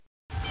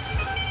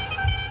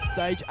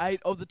Stage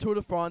 8 of the Tour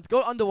de France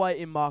got underway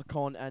in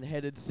Marcon and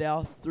headed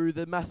south through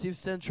the massive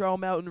Central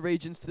mountain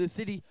regions to the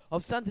city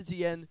of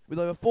Saint-Étienne with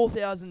over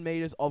 4,000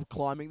 metres of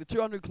climbing. The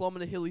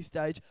 200-kilometre hilly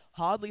stage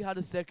hardly had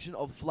a section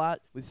of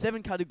flat with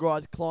 7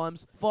 categorised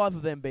climbs, 5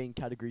 of them being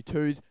Category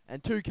 2s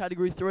and 2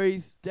 Category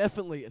 3s.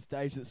 Definitely a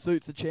stage that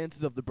suits the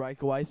chances of the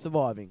breakaway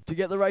surviving. To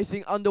get the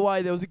racing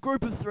underway, there was a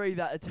group of 3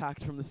 that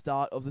attacked from the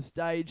start of the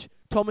stage.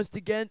 Thomas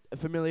Degendt, a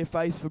familiar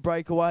face for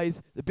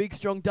breakaways, the big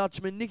strong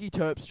Dutchman Nicky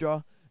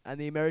Terpstra, and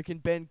the American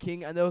Ben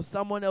King, and there was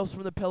someone else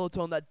from the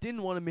peloton that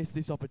didn't want to miss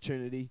this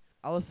opportunity.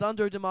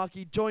 Alessandro De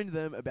Marchi joined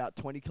them about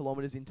 20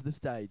 kilometres into the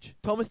stage.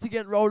 Thomas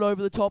Degendt rolled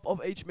over the top of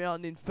each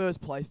mountain in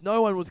first place.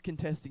 No one was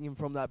contesting him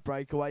from that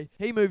breakaway.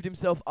 He moved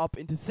himself up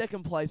into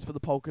second place for the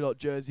polka dot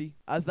jersey.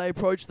 As they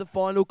approached the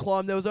final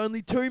climb, there was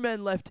only 2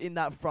 men left in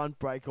that front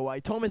breakaway,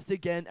 Thomas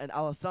Degendt and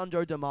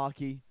Alessandro De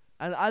Marchi.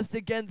 And as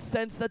Degendt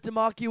sensed that De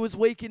Marchi was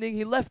weakening,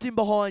 he left him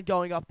behind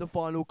going up the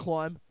final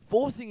climb,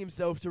 forcing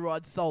himself to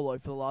ride solo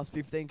for the last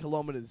 15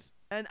 kilometres.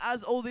 And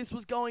as all this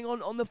was going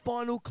on the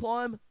final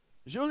climb,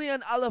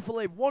 Julien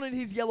Alaphilippe wanted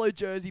his yellow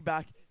jersey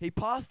back. He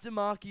passed De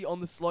Marchi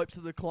on the slopes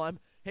of the climb.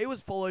 He was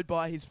followed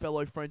by his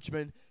fellow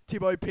Frenchman,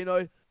 Thibaut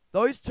Pinot.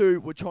 Those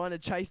two were trying to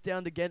chase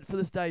down Degendt for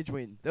the stage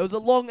win. There was a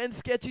long and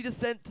sketchy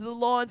descent to the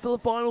line for the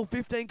final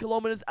 15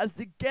 kilometres as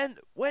Degendt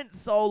went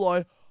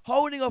solo,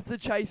 holding off the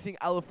chasing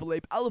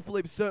Alaphilippe.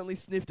 Alaphilippe certainly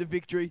sniffed a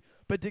victory,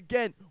 but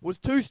Degendt was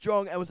too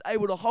strong and was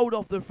able to hold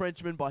off the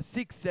Frenchman by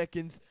 6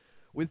 seconds,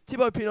 with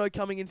Thibaut Pinot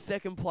coming in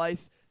second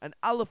place and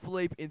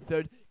Alaphilippe in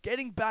third,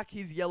 getting back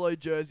his yellow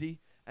jersey,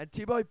 and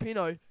Thibaut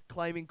Pinot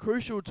claiming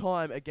crucial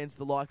time against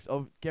the likes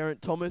of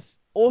Geraint Thomas.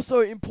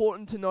 Also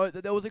important to note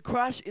that there was a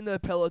crash in the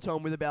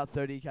peloton with about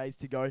 30 k's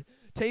to go.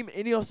 Team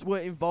Ineos were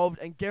involved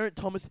and Geraint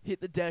Thomas hit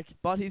the deck,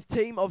 but his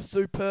team of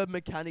superb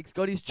mechanics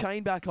got his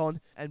chain back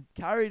on and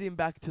carried him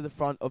back to the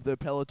front of the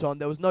peloton.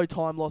 There was no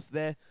time loss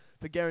there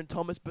for Geraint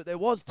Thomas, but there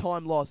was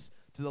time loss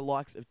to the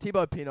likes of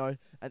Thibaut Pinot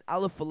and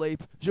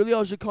Alaphilippe.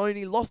 Giulio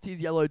Ciccone lost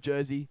his yellow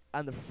jersey,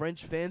 and the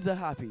French fans are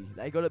happy.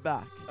 They got it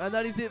back. And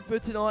that is it for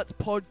tonight's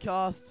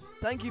podcast.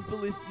 Thank you for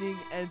listening,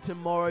 and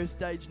tomorrow,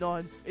 Stage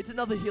 9, it's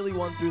another hilly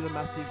one through the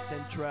massive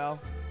Central.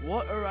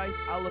 What a race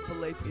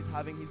Alaphilippe is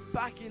having. He's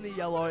back in the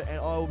yellow, and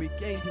I will be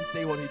keen to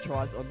see what he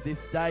tries on this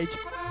stage.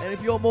 And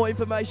if you want more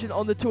information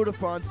on the Tour de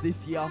France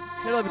this year,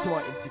 head over to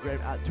my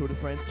Instagram at Tour de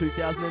France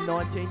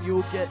 2019. You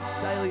will get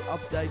daily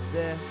updates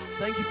there.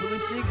 Thank you for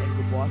listening, and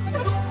goodbye for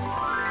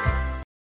now.